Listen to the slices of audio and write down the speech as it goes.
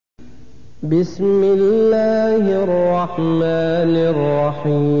بسم الله الرحمن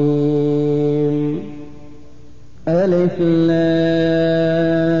الرحيم. ألف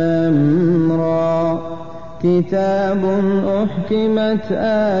لام را، كتاب أحكمت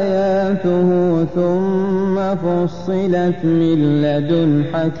آياته ثم فصلت من لدن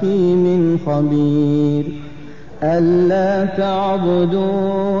حكيم خبير. ألا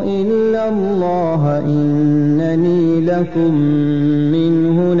تعبدوا إلا الله إنني لكم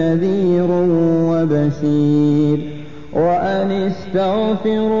منه نذير وبشير. وأن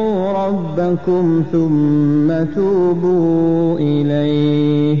استغفروا ربكم ثم توبوا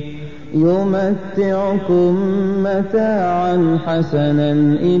إليه يمتعكم متاعا حسنا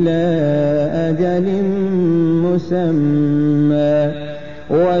إلى أجل مسمى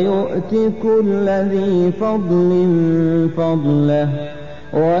ويؤت كل ذي فضل فضله.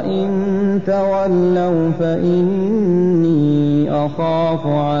 وإن تولوا فإني أخاف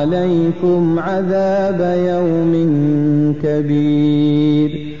عليكم عذاب يوم كبير.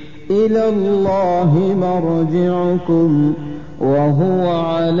 إلى الله مرجعكم وهو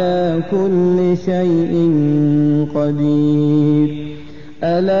على كل شيء قدير.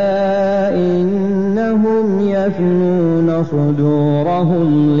 ألا إنهم يثنون صدورهم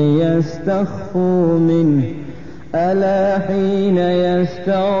ليستخفوا منه. ألا حين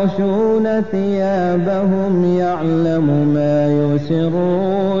يستغشون ثيابهم يعلم ما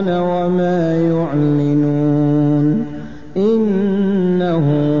يسرون وما يعلنون إنه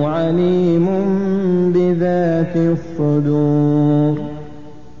عليم بذات الصدور.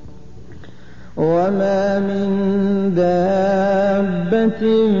 وما من دابة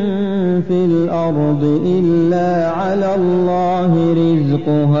في الأرض إلا على الله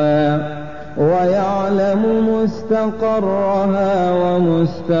رزقها ويعلم مستقرها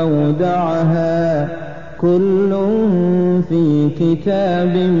ومستودعها كل في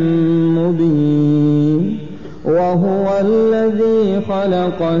كتاب مبين. وهو الذي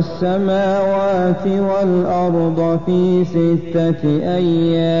خلق السماوات والأرض في 6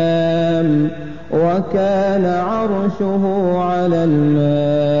 أيام وكان عرشه على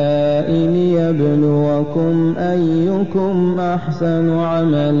الماء ليبلوكم أيكم أحسن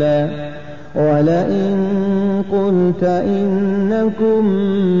عملا. ولئن قلت إنكم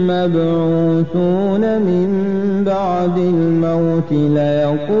مبعوثون من بعد الموت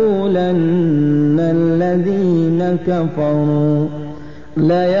ليقولن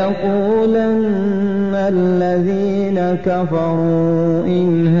الذين كفروا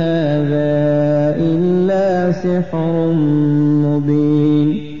إن هذا إلا سحر مبين.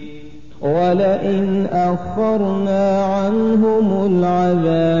 ولئن أخرنا عنهم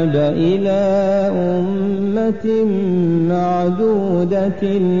العذاب إلى أمة معدودة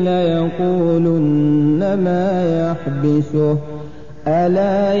ليقولن ما يحبسه.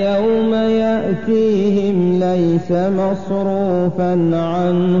 ألا يوم يأتيهم ليس مصروفا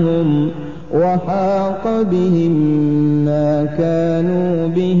عنهم وحاق بهم ما كانوا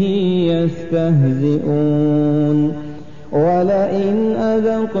به يستهزئون. ولئن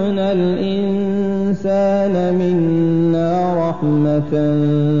أذقنا الإنسان منا رحمة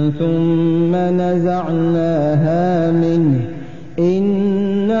ثم نزعناها منه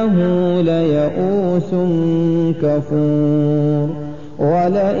إنه ليئوس كفور.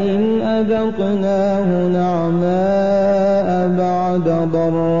 ولئن أذقناه نعماء بعد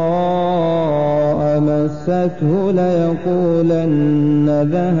ضراء مسته ليقولن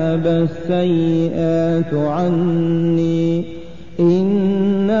ذهب السيئات عني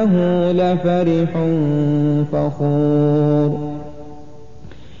إنه لفرح فخور.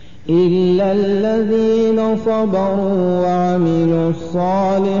 إلا الذين صبروا وعملوا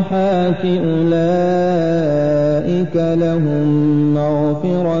الصالحات أولئك لهم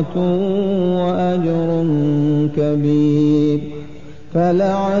مغفرة وأجر كبير.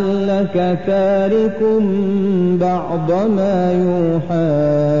 فلعلك تارك بعض ما يوحى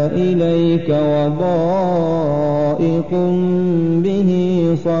إليك وضائق به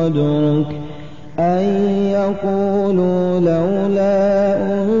صدرك أن يقولوا لولا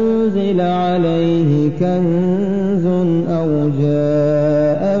أنزل عليه كنز أو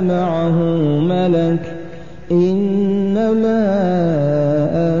جاء معه ملك إنما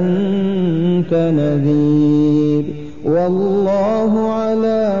أنت نذير والله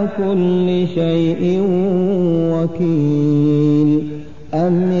على كل شيء وكيل.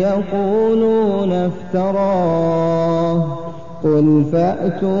 أم يقولون افتراه قل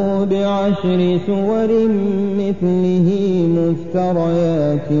فأتوا ب10 سور مثله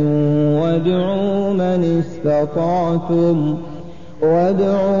مفتريات وادعوا من استطعتم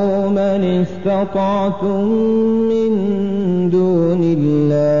وادعوا من استطعتم من دون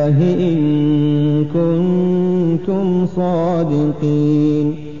الله إن كنتم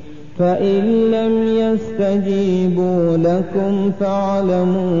صادقين فإن لم يستجيبوا لكم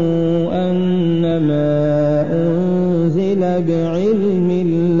فاعلموا أنما أنزل بعلم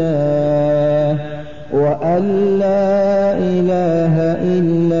الله وأن لا إله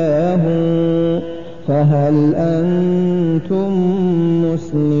إلا هو فهل أنتم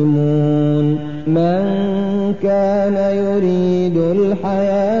مسلمون من كان يريد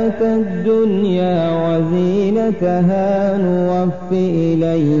الحياة الدنيا وزينتها نوف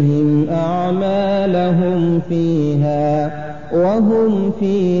إليهم أعمالهم فيها وهم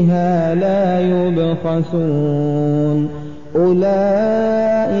فيها لا يبخسون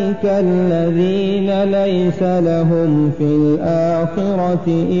أولئك الذين ليس لهم في الآخرة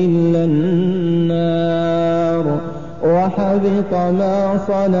إلا النار وحبط ما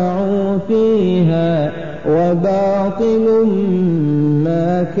صنعوا فيها وباطل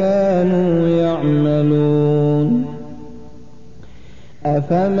ما كانوا يعملون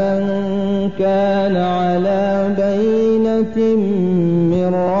أفمن كان على بينة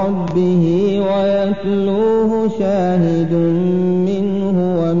من ربه ويتلوه شاهد منه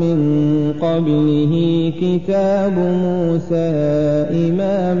ومن قبله كتاب موسى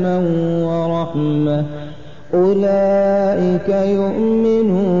إماما ورحمة أولئك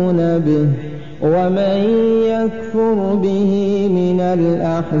يؤمنون به ومن يكفر به من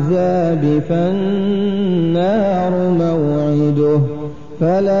الأحزاب فالنار موعده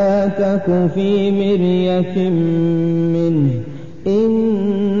فلا تك في مرية منه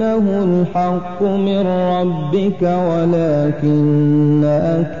إنه الحق من ربك ولكن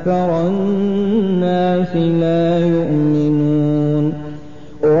أكثر الناس لا يؤمنون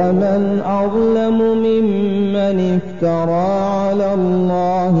ومن أظلم ممن افترى على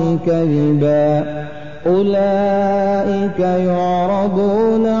الله كذبا أولئك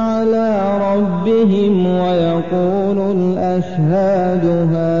يعرضون على ربهم ويقول الأشهاد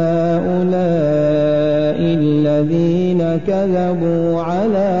هؤلاء الذين كذبوا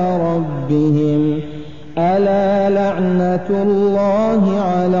على ربهم ألا لعنة الله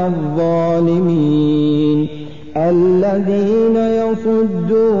على الظالمين الذين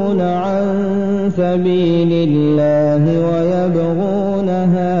يصدون عن سبيل الله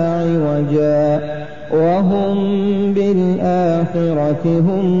ويبغونها عوجا وهم بالآخرة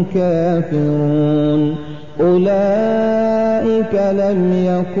هم كافرون أولئك لم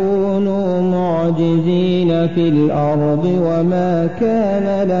يكونوا معجزين في الأرض وما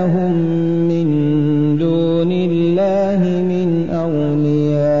كان لهم من دون الله من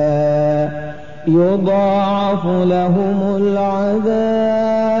أولياء يضاعف لهم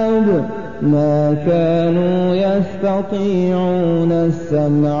العذاب ما كانوا يستطيعون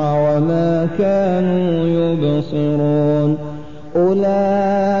السمع وما كانوا يبصرون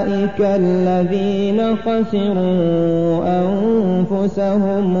أولئك الذين خسروا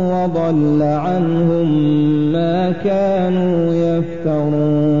أنفسهم وضل عنهم ما كانوا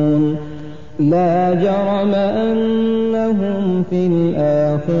يفترون لا جرم أنهم في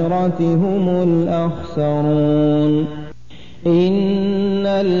الآخرة هم الأخسرون إن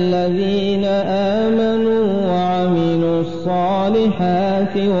الذين آمنوا وعملوا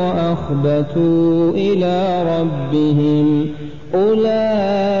الصالحات وأخبتوا إلى ربهم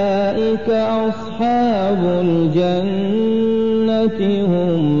أولئك أصحاب الجنة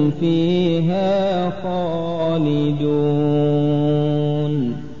هم فيها خالدون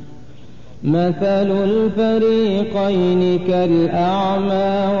مثل الفريقين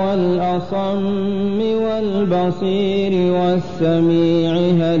كالأعمى والأصم والبصير والسميع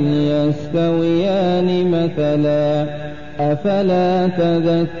هل يستويان مثلا أفلا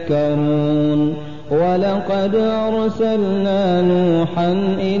تذكرون ولقد أرسلنا نوحا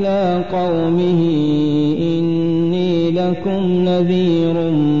إلى قومه إني لكم نذير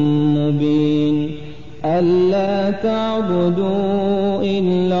مبين ألا تعبدوا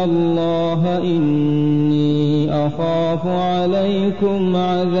إلا الله إني أخاف عليكم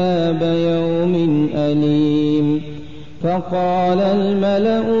عذاب يوم أليم فقال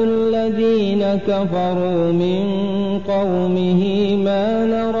الملأ الذين كفروا من قومه ما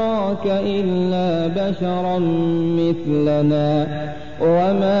نراك إلا بشرا مثلنا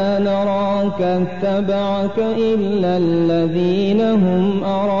وما نراك اتبعك إلا الذين هم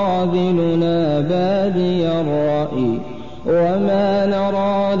أراذلنا بادي الرأي وما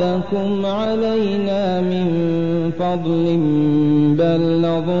نرى لكم علينا من فضل بل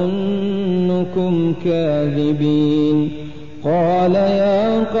نظنكم كاذبين قال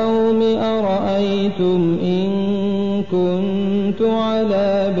يا قوم أرأيتم إن كنت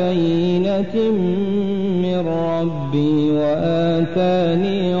على بينة من ربي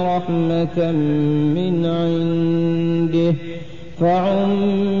وآتاني رحمة من عنده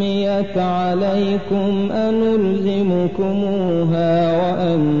فعميت عليكم أنلزمكموها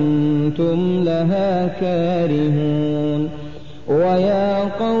وأنتم لها كارهون ويا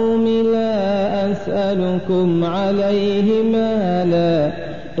قوم لا أسألكم عليه مالا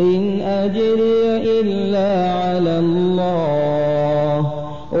إن أجري إلا على الله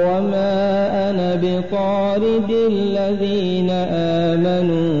وما أنا بطارد الذين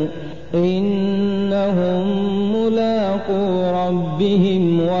آمنوا إنهم ملاقو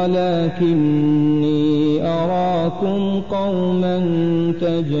ربهم ولكني أراكم قوما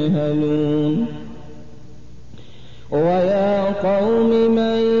تجهلون ويا قوم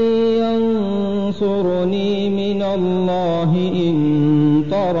من ينصرني من الله إن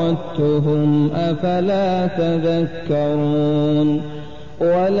طردتهم أفلا تذكرون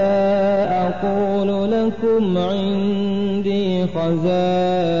ولا أقول لكم عندي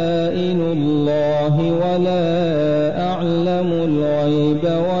خزائن الله ولا أعلم الغيب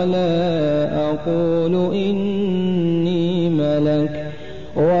ولا أقول إني ملك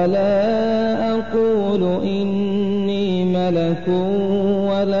ولا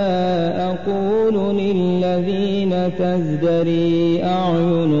أقول للذين تزدري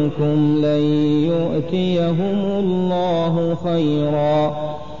أعينكم لن يؤتيهم الله خيرا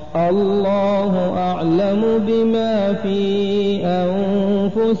الله أعلم بما في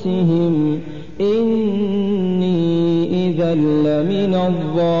أنفسهم إني إذا لمن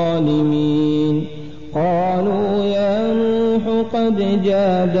الظالمين قالوا يا نوح قد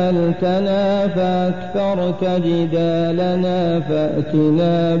جادلتنا فأكثرت جدالنا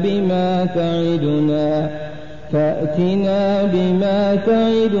فأتنا بما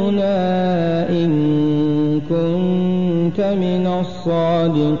تعدنا إن كنت من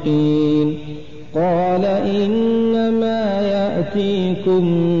الصادقين قال إنما يأتيكم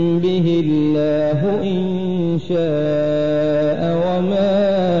به الله إن شاء وما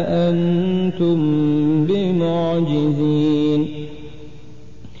أنتم بمعجزين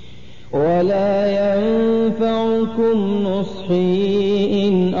ولا ينفعكم نصحي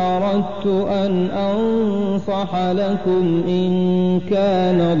إن أردت أن أنصح لكم إن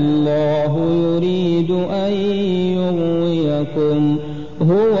كان الله يريد أن يغويكم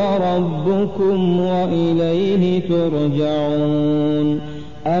هو ربكم وإليه ترجعون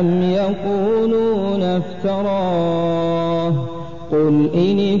أم يقولون افتراه قل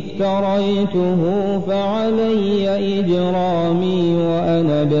إن افتريته فعلي إجرامي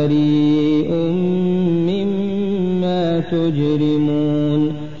وأنا بريء مما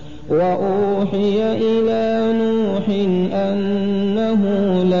تجرمون وأوحي إلى نوح أنه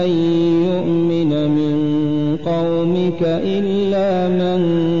لن يؤمن من قومك إلا من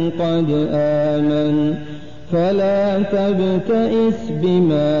قد آمن فلا تبتئس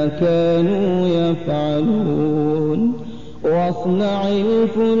بما كانوا يفعلون واصنع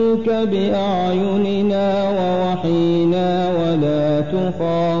الفلك بأعيننا ووحينا ولا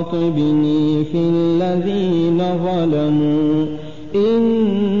تخاطبني في الذين ظلموا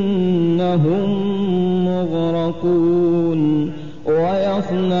إنهم مغرقون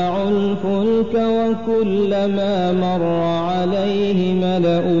ويصنع الفلك وكلما مر عليه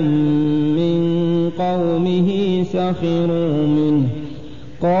ملأ من قومه سخروا منه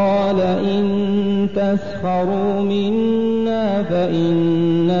قال إن تسخروا منا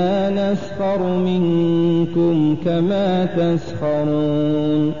فإنا نسخر منكم كما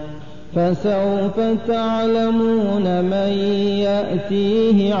تسخرون فسوف تعلمون من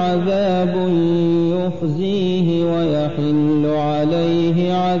يأتيه عذاب يخزيه ويحل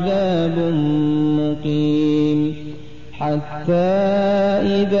عليه عذاب مقيم حتى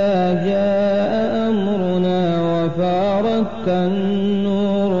إذا جاء أمرنا وفارت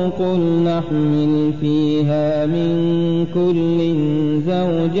النور قل نحمل فيها من كل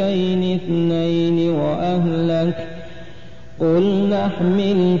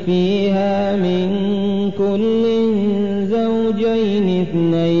زوجين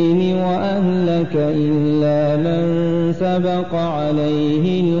اثنين وأهلك إلا من سبق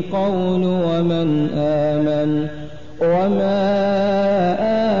عليه القول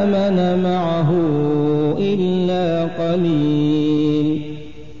وما آمن معه إلا قليل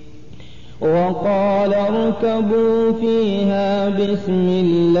وقال اركبوا فيها بسم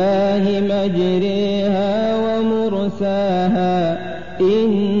الله مجريها ومرساها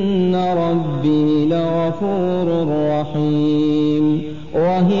إن ربي لغفور رحيم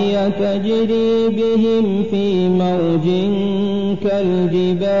وهي تجري بهم في موج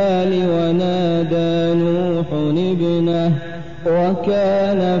كالجبال ونادى نوح ابنه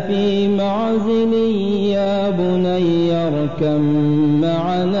وكان في معزل يا بني اركب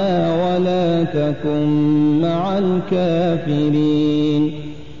معنا ولا تكن مع الكافرين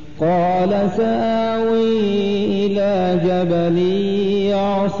قال سآوي إلى جبل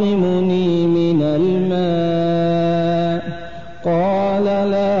يعصمني من الماء قال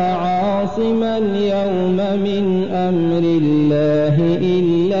لا عاصم اليوم من أمر الله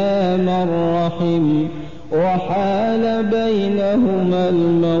إلا من رحم وحال بينهما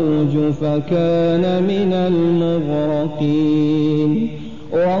الموج فكان من المغرقين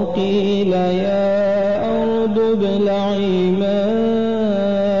وقيل يا أرض ابلعي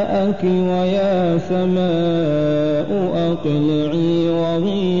ماءك ويا سماء أقلعي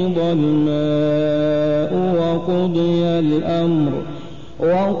وغيض الماء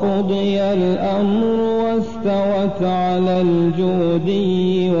وقضي الأمر واستوت على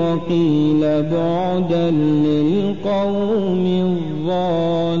الجودي وقيل بعدا للقوم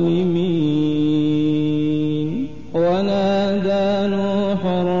الظالمين ونادى نوح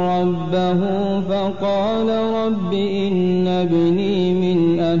ربه فقال رب إن ابني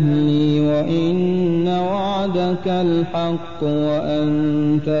من أهلي وإن وعدك الحق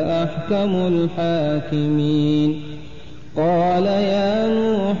وأنت أحكم الحاكمين قال يا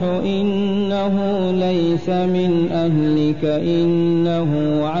نوح إنه ليس من أهلك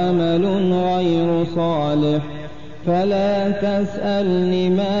إنه عمل غير صالح فلا تسألني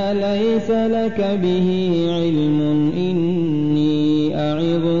ما ليس لك به علم إني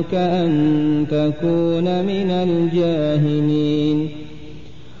أعظك أن تكون من الجاهلين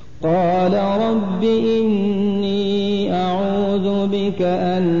قال رب إني أعوذ بك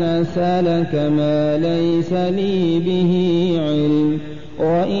أن أسألك ما ليس لي به علم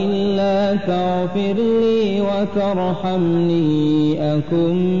وإلا تغفر لي وترحمني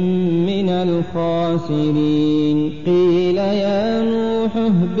أكن من الخاسرين قيل يا نوح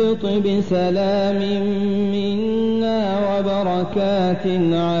اهبط بسلام منا وبركات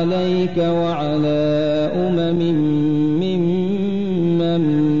عليك وعلى ممن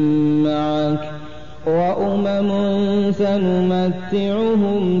معك وأمم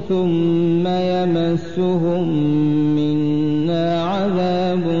سنمتعهم ثم يمسهم منا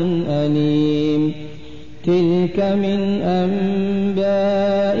عذاب أليم تلك من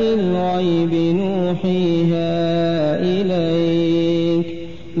أنباء الغيب نوحيها إليك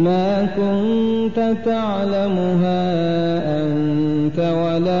ما كنت تعلمها أنت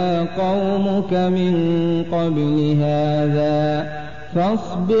ولا قومك من قبل هذا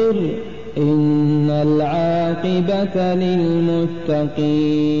فاصبر إن العاقبة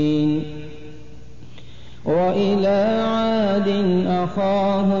للمتقين وإلى عاد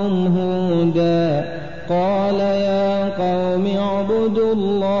أخاهم هودا قال يا قوم اعبدوا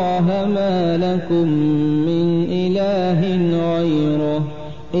الله ما لكم من إله غيره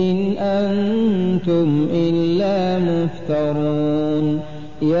إن أنتم إلا مفترون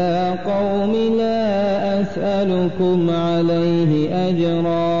يا قوم لا أسألكم عليه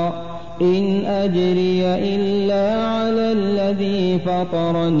أجرا إن أجري إلا على الذي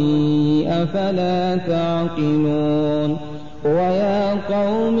فطرني أفلا تعقلون ويا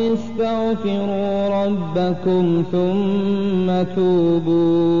قوم استغفروا ربكم ثم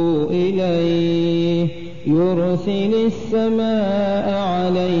توبوا إليه يرسل السماء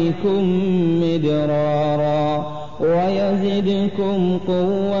عليكم مدرارا ويزدكم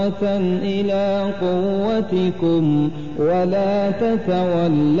قوة إلى قوتكم ولا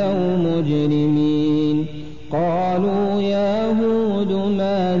تتولوا مجرمين قالوا يا هود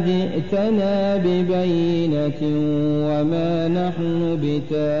ما جئتنا ببينة وما نحن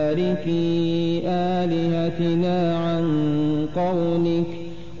بتاركي آلهتنا عن قولك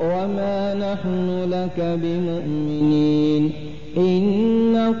وما نحن لك بمؤمنين إن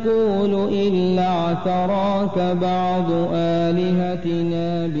نقول إلا اعتراك بعض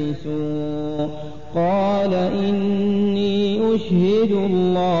آلهتنا بسوء قال إني أشهد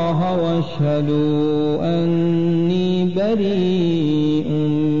الله واشهدوا أني بريء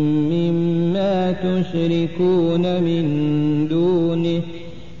مما تشركون من دونه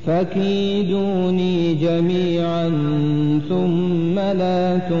فكيدوني جميعا ثم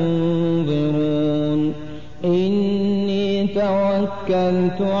لا تنظرون إني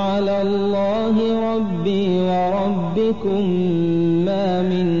توكلت على الله ربي وربكم ما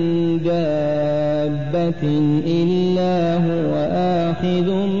من دابة إلا هو آخذ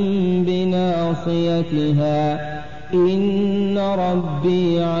بناصيتها إن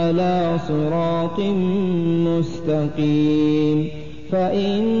ربي على صراط مستقيم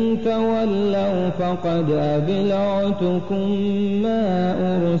فإن تولوا فقد أبلغتكم ما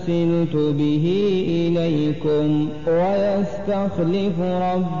أرسلت به إليكم ويستخلف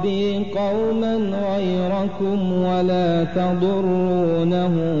ربي قوما غيركم ولا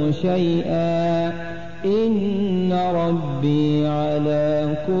تضرونه شيئا إن ربي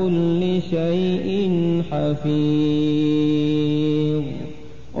على كل شيء حفيظ.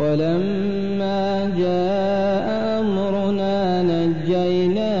 ولما جاء أمرنا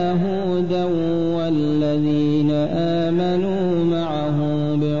نجينا هودا والذين آمنوا معه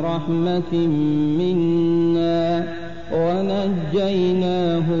برحمة منا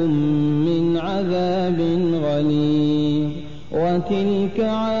ونجيناهم من عذاب غليظ. وتلك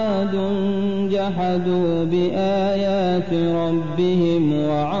عاد جحدوا بآيات ربهم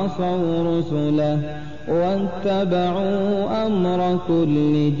وعصوا رسله واتبعوا أمر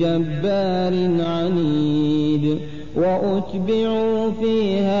كل جبار عنيد. وأتبعوا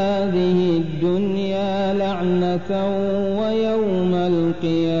في هذه الدنيا لعنة ويوم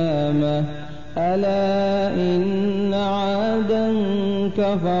القيامة ألا إن عادا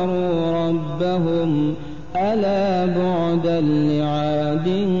كفروا ربهم ألا بعدا لعاد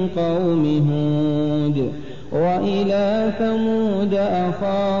قوم هود. وإلى ثمود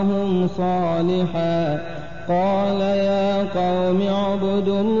أخاهم صالحا قال يا قوم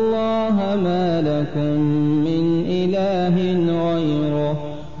اعبدوا الله ما لكم من إله غيره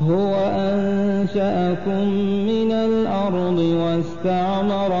هو أنشأكم من الأرض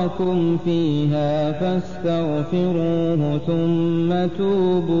واستعمركم فيها فاستغفروه ثم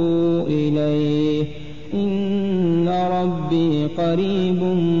توبوا إليه إن ربي قريب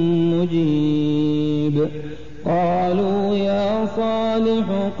مجيب. قالوا يا صالح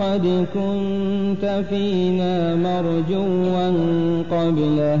قد كنت فينا مرجوا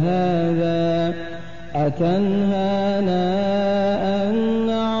قبل هذا أتنهانا أن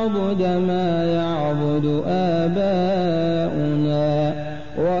نعبد ما يعبد آباؤنا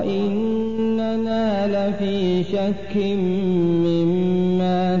وإننا لفي شك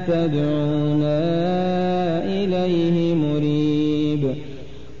مما تدعونا إليه مريب.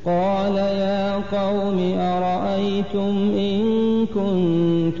 قال يا قوم أرأيتم إن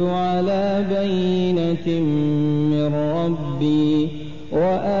كنت على بينة من ربي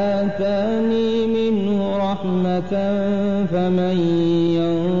وآتاني منه رحمة فمن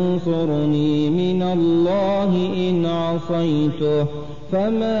ينصرني من الله إن عصيته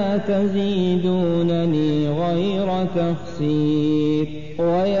فما تزيدونني غير تخسير.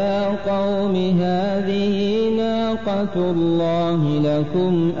 ويا قوم هذه ناقة الله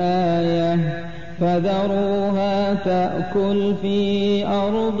لكم آية فذروها تأكل في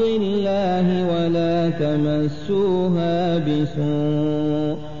أرض الله ولا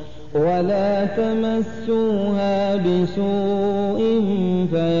تمسوها بسوء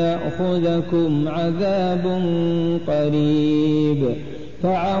فيأخذكم عذاب قريب.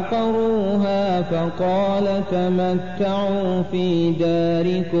 فعقروها فقال تمتعوا في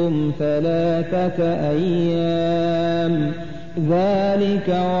داركم 3 أيام ذلك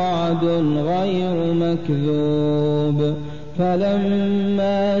وعد غير مكذوب.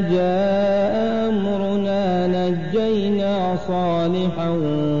 فلما جاء أمرنا نجينا صالحا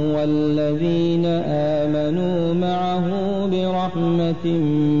والذين آمنوا معه برحمة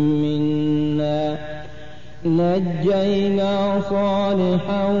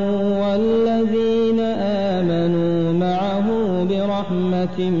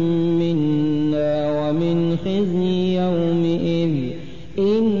منا ومن خزي يومئذ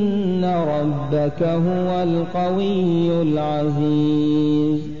إن ربك هو القوي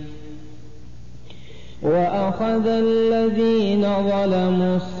العزيز. وأخذ الذين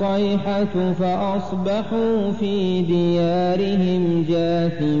ظلموا الصيحة فأصبحوا في ديارهم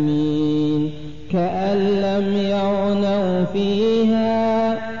جاثمين كأن لم يغنوا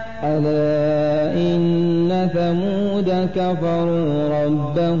فيها ألا إن ثمود كفروا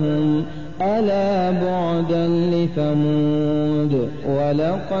ربهم ألا بعدا لثمود.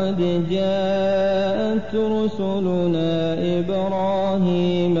 ولقد جاءت رسلنا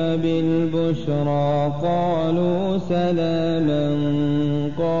إبراهيم بالبشرى قالوا سلاما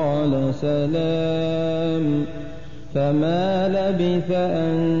قال سلام فما لبث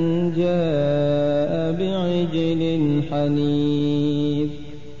أن جاء بعجل حنيذ.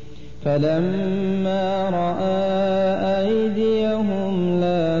 فلما رأى أيديهم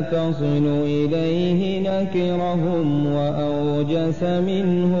لا تصل إليه نكرهم وأوجس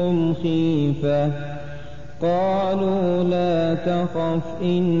منهم خيفة قالوا لا تخف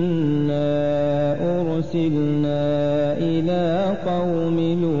إنا أرسلنا إلى قوم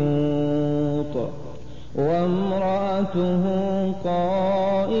لوط وامرأته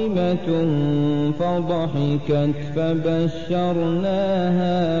قائمة فضحكت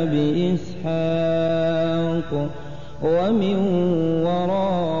فبشرناها بإسحاق ومن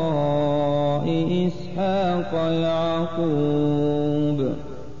وراء إسحاق يعقوب.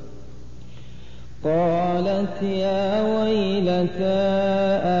 قالت يا ويلتى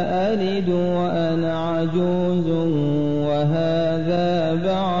أألد وأنا عجوز وهذا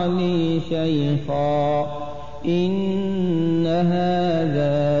بعلي شيخا إن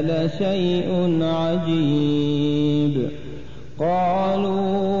هذا لشيء عجيب.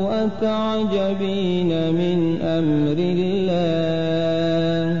 قالوا أتعجبين من أمر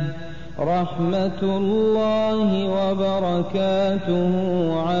الله رحمة الله وبركاته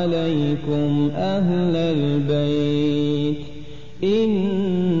عليكم أهل البيت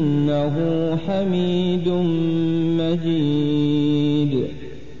إنه حميد مجيد.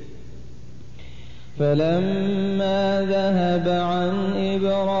 فلما ذهب عن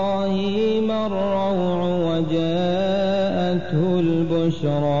إبراهيم الروع وجاءته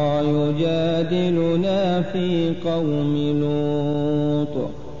البشرى يجادلنا في قوم لوط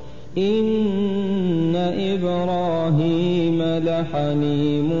إن إبراهيم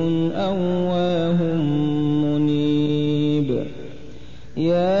لحليم أواه منيب.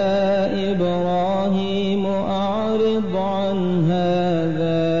 يا إبراهيم أعرض عن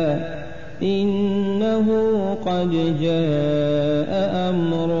هذا إنه قد جاء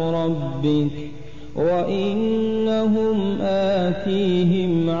أمر ربك وإنهم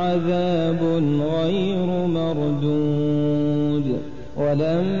آتيهم عذاب غير مردود.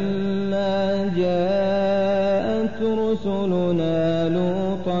 ولما جاءت رسلنا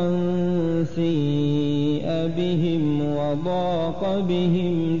لوطا سيء بهم وضاق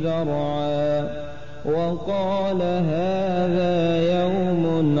بهم ذرعا وقال هذا يوم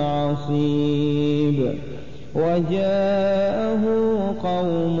عصيب. وجاءه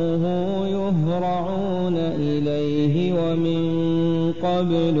قومه يهرعون إليه ومن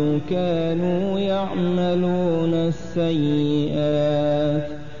قبل كانوا يعملون السيئات.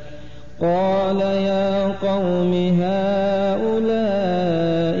 قال يا قوم هؤلاء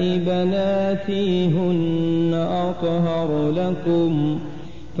بناتي هن أطهر لكم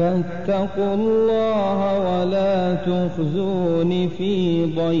فاتقوا الله ولا تخزون في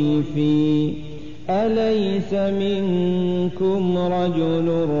ضيفي أليس منكم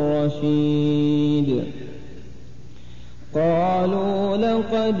رجل رشيد. قالوا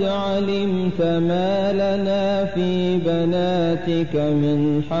لقد علمت ما لنا في بناتك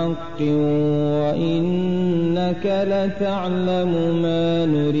من حق وإنك لتعلم ما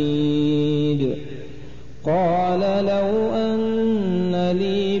نريد. قال لو أن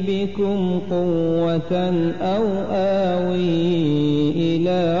لي بكم قوة أو آوي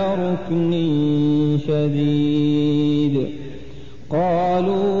إلى ركن شديد.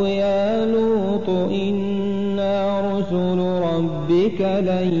 قالوا يا لوط إنا رسل ربك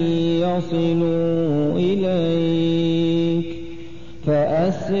لن يصلوا إليك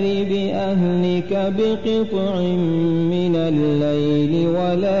فأسر بأهلك بقطع من الليل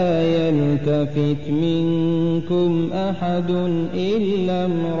ولا يلتفت منكم أحد إلا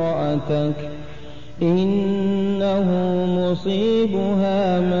امرأتك إنه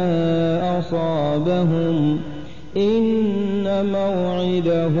مصيبها ما أصابهم إن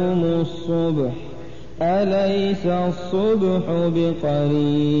موعدهم الصبح أليس الصبح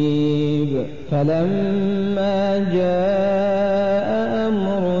بقريب. فلما جاء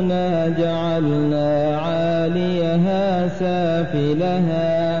أمرنا جعلنا عاليها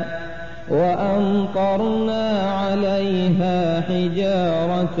سافلها وأمطرنا عليها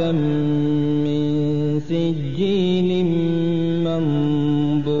حجارة من سجيل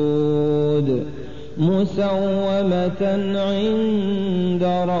منضود مسومة عند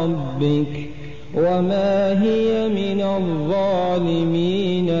ربك وما هي من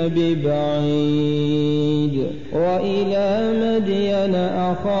الظالمين ببعيد. وإلى مدين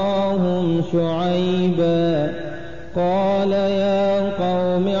أخاهم شعيبا قال يا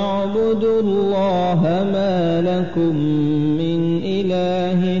قوم اعبدوا الله ما لكم من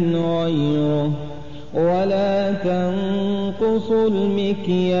إله غيره ولا تنقصوا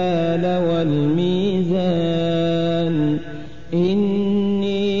المكيال والميزان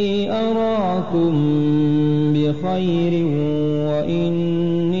إني أراكم بخير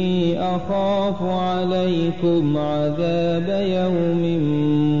وإني أخاف عليكم عذاب يوم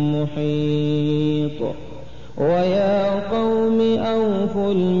محيط. ويا قوم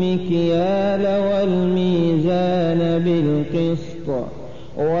أوفوا المكيال والميزان بالقسط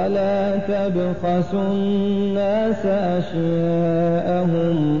ولا تبخسوا الناس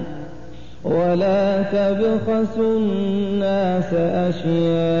أشياءهم ولا تبخسوا الناس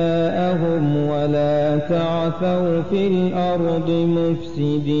أشياءهم ولا تعثوا في الأرض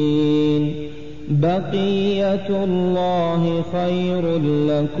مفسدين. بقية الله خير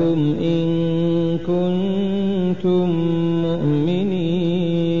لكم إن كنتم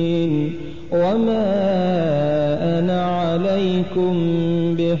مؤمنين وما أنا عليكم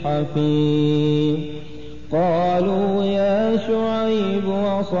بحفيظ. قالوا يا شعيب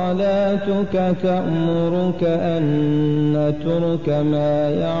وصلاتك تأمرك أن نترك ما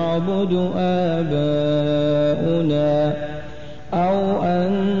يعبد آباؤنا أو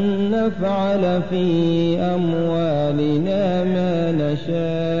أن نفعل في أموالنا ما نشاء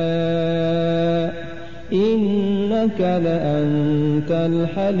إنك لأنت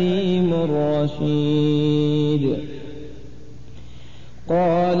الحليم الرشيد.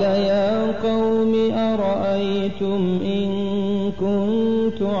 قال يا قوم أرأيتم إن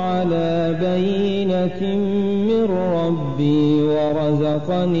كنت على بينة من ربي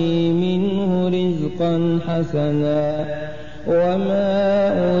ورزقني منه رزقا حسنا وما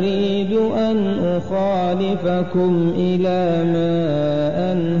أريد أن أخالفكم إلى ما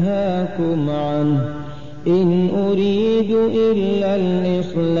أنهاكم عنه إن أريد إلا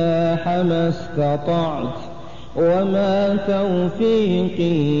الإصلاح ما استطعت وما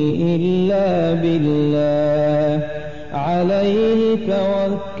توفيقي إلا بالله عليه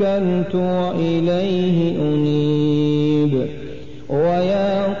توكلت وإليه أنيب.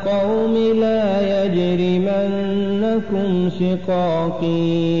 ويا قوم لا يجرمنكم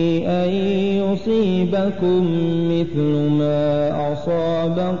شقاقي أن يصيبكم مثل ما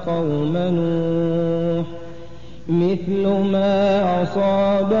أصاب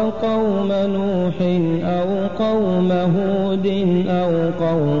قوم نوح أو قوم هود أو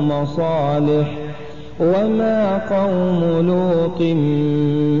قوم صالح وما قوم لوط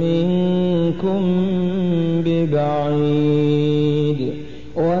منكم ببعيد.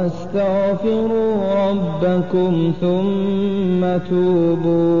 واستغفروا ربكم ثم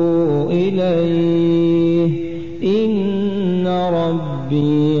توبوا إليه إن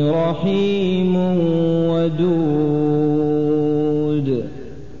ربي رحيم ودود.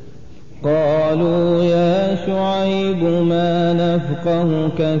 قالوا يا شعيب ما نفقه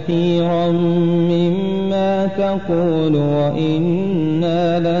كثيرا مما تقول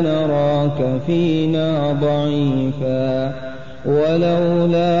وإنا لنراك فينا ضعيفا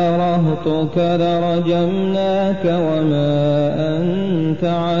ولولا رهطك لرجمناك وما أنت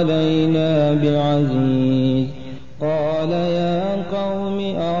علينا بعزيز. قال يا قوم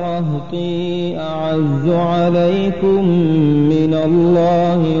أرهطي أعز عليكم من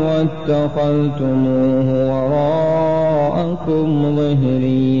الله واتخذتموه وراءكم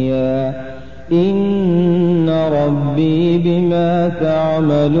ظهريا إن ربي بما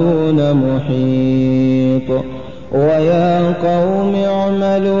تعملون محيط. ويا قوم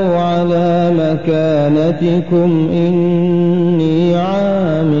اعملوا على مكانتكم إني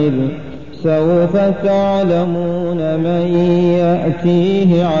عامل سوف تعلمون من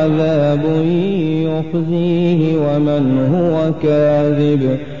يأتيه عذاب يخزيه ومن هو كاذب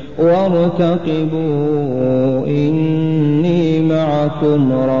وارتقبوا إني معكم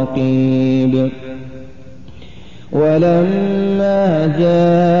رقيب. ولما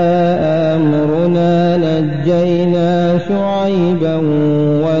جاء أمرنا نجينا شعيبا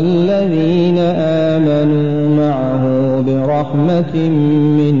والذين آمنوا معه برحمة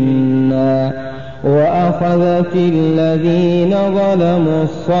منا وأخذت الذين ظلموا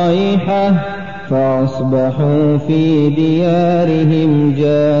الصيحة فأصبحوا في ديارهم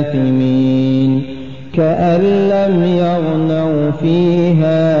جاثمين كأن لم يغنوا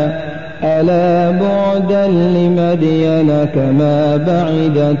فيها ألا بعدا لمدين كما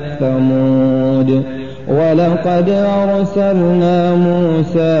بعدت ثمود. ولقد أرسلنا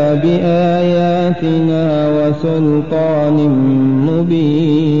موسى بآياتنا وسلطان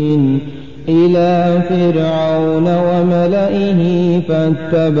مبين إلى فرعون وملئه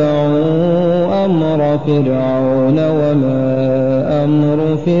فاتبعوا أمر فرعون وما أمر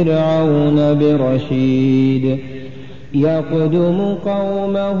فرعون برشيد. يقدم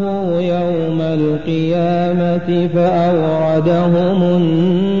قومه يوم القيامة فأوردهم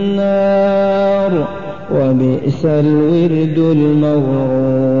النار وبئس الورد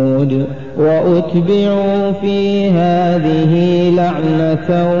المورود. وأتبعوا في هذه لعنة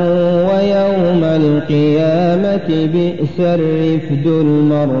ويوم القيامة بئس الرفد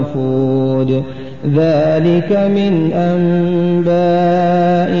المرفود. ذلك من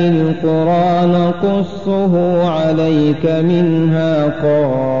أنباء القرى نقصه عليك منها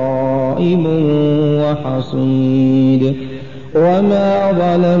قائم وحصيد. وما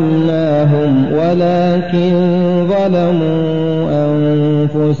ظلمناهم ولكن ظلموا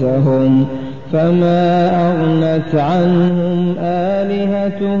أنفسهم فما أغنت عنهم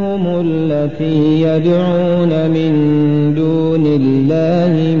آلهتهم التي يدعون من دون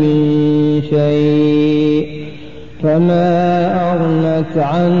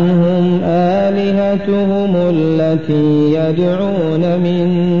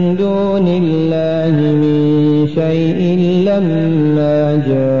الله من شيء لما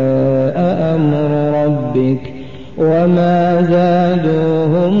جاء أمر ربك وما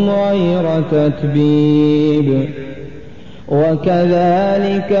زادوهم غير تتبيب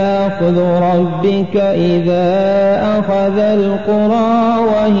وكذلك أخذ ربك إذا أخذ القرى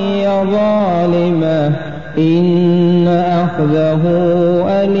وهي ظالمة إن أخذه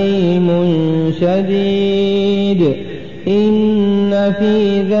أليم شديد إن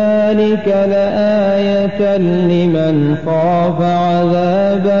في ذلك لآية لمن خاف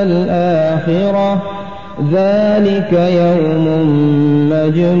عذاب الآخرة ذلك يوم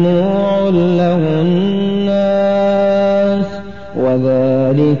مجموع له الناس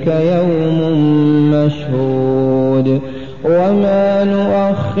وذلك يوم مشهود وما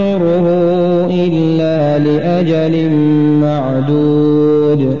نؤخره إلا لأجل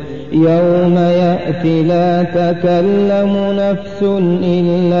معدود يوم يأتي لا تكلم نفس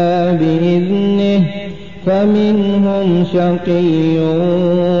إلا بإذنه فمنهم شقي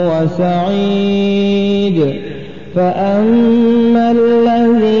وسعيد فأما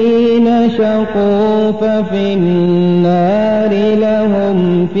الذين شقوا ففي النار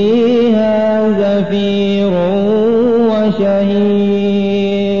لهم فيها زفير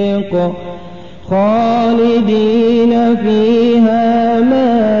وشهيق خالدين فيها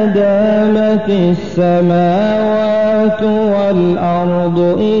ما دامت السماوات والأرض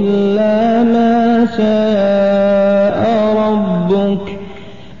إلا ما شاء ربك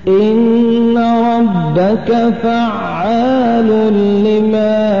إن ربك فعال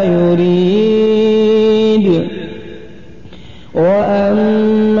لما يريد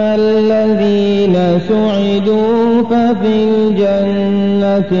وأما الذين سعدوا ففي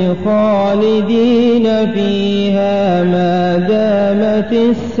الجنة خالدين فيها ما دامت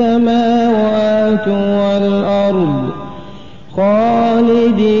السماوات والأرض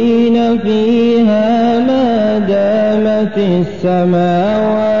خالدين فيها ما دامت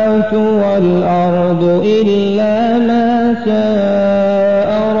السماوات والأرض إلا ما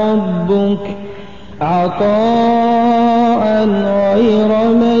شاء ربك عطاء غير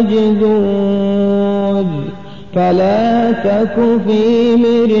مجذوذ فلا تك في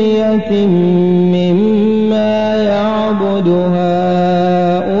مرية مما يعبد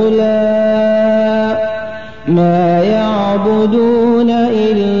هؤلاء ما يعبدون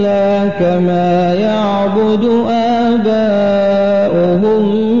إلا كما يعبد آباؤهم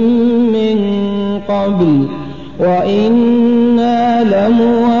من قبل وإنا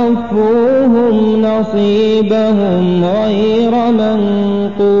لموفوهم نصيبهم غير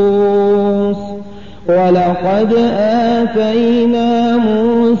منقوص ولقد آتينا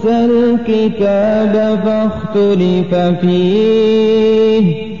موسى الكتاب فاختلف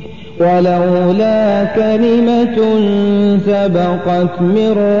فيه ولولا كلمة سبقت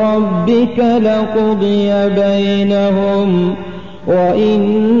من ربك لقضي بينهم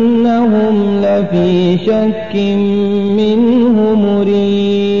وإنهم لفي شك منه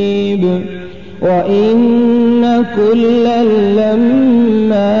مريب وإن كلا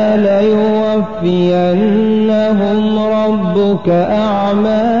لما ليوفينهم ربك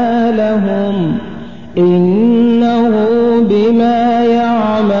أعمالهم إنه بما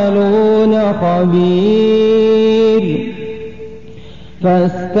يعملون خبير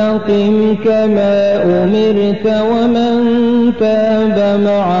فاستقم كما أمرت ومن تاب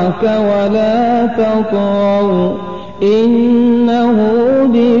معك ولا تطغوا إنه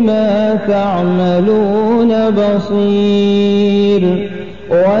بما تعملون بصير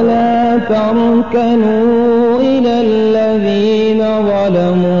ولا تركنوا إلى الذين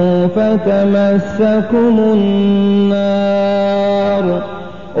ظلموا فتمسكم النار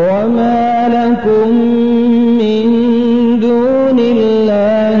وما لكم من دون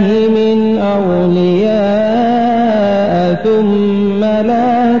الله من أولياء ثم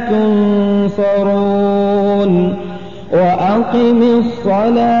لا تنصرون وأقم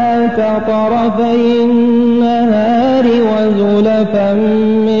الصلاة طرفي النهار وزلفا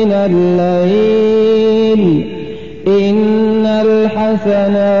من الليل إن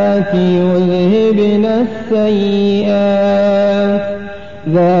الحسنات يذهبن السيئات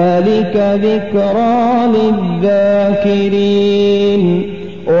ذلك ذكرى للذاكرين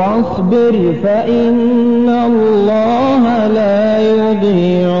واصبر فإن الله لا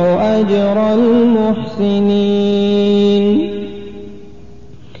يضيع أجر المحسنين.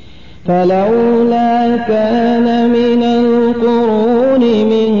 فلولا كان من القرون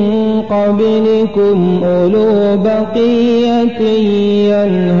من قبلكم أولو بقية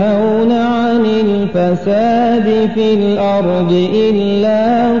ينهون عن الفساد في الأرض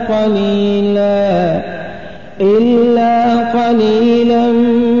إلا قليلا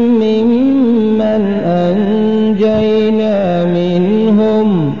ممن أنجينا منهم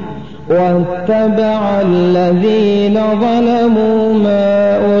واتبع الذين ظلموا ما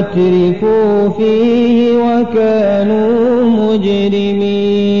أترفوا فيه وكانوا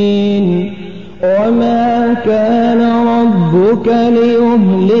مجرمين. وما كان ربك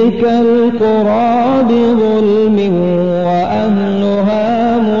ليهلك القرى بظلم وأهلها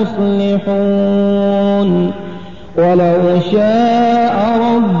مصلحون. ولو شاء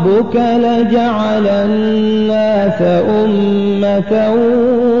ربك لجعل الناس أمة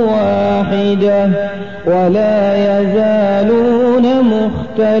واحدة ولا يزالون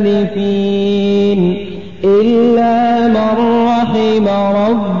مختلفين إلا من رحم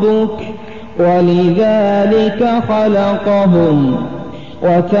ربك ولذلك خلقهم.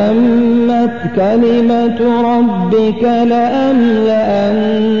 وتمت كلمة ربك لأملأن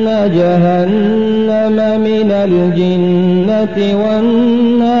جهنم من الجنة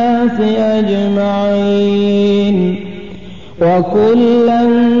والناس أجمعين. وكلا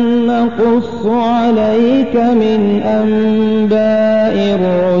نقص عليك من أنباء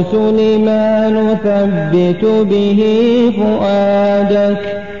الرسل ما نثبت به فؤادك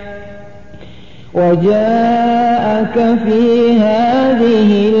وجاءك في هذه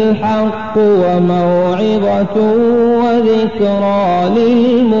الحق وموعظة وذكرى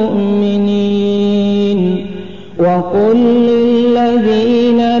للمؤمنين. وقل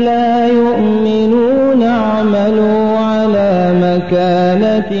للذين لا يؤمنون اعملوا على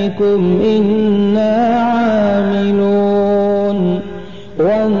مكانتكم إنا عاملون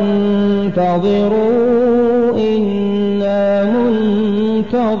وانتظروا إنا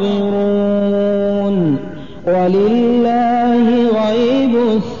منتظرون. ولله غيب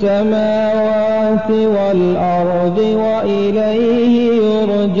السماوات والأرض وإليه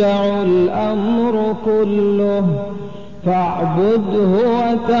يرجع الأمر كله فاعبده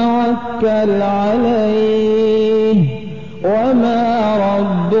وتوكل عليه وما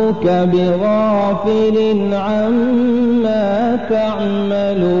ربك بغافل عما